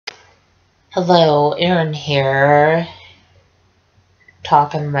Hello, Aaron here,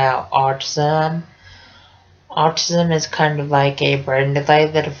 talking about autism. Autism is kind of like a brain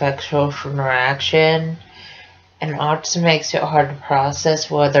delay that affects social interaction, and autism makes it hard to process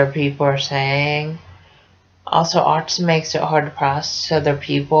what other people are saying. Also, autism makes it hard to process other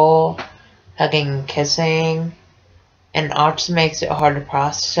people hugging and kissing, and autism makes it hard to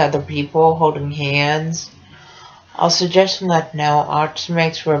process other people holding hands. Also, just to let you know, autism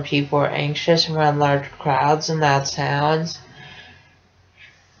makes where people are anxious around large crowds and loud sounds.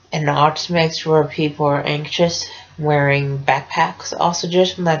 And autism makes where people are anxious wearing backpacks. Also,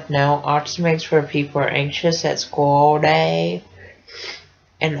 just to let you know, autism makes where people are anxious at school all day.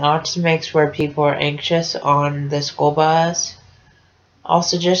 And autism makes where people are anxious on the school bus.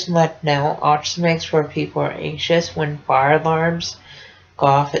 Also, just to let you know, autism makes where people are anxious when fire alarms go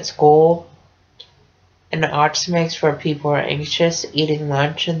off at school. And autism makes where people are anxious eating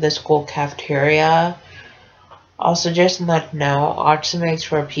lunch in the school cafeteria. Also, just to let you know, autism makes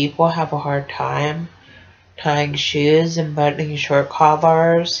where people have a hard time tying shoes and buttoning short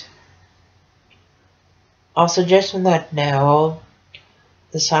collars. Also, just to let you know,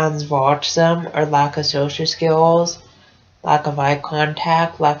 the signs of autism are lack of social skills, lack of eye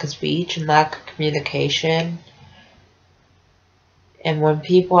contact, lack of speech, and lack of communication. And when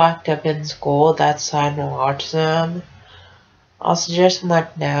people act up in school, that's a sign of autism. Also, just to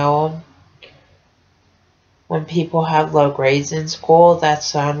let you know, when people have low grades in school, that's a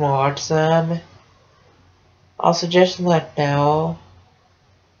sign of autism. Also, just to let you know,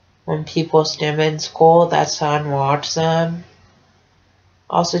 when people stim in school, that's a sign of autism.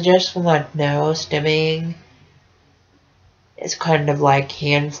 Also, just to let you know, stimming is kind of like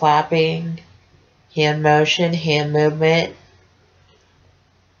hand flapping, hand motion, hand movement,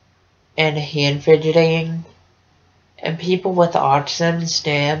 and hand fidgeting. And people with autism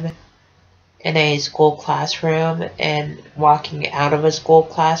stim in a school classroom and walking out of a school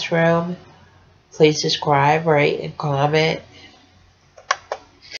classroom. Please subscribe, rate, and comment.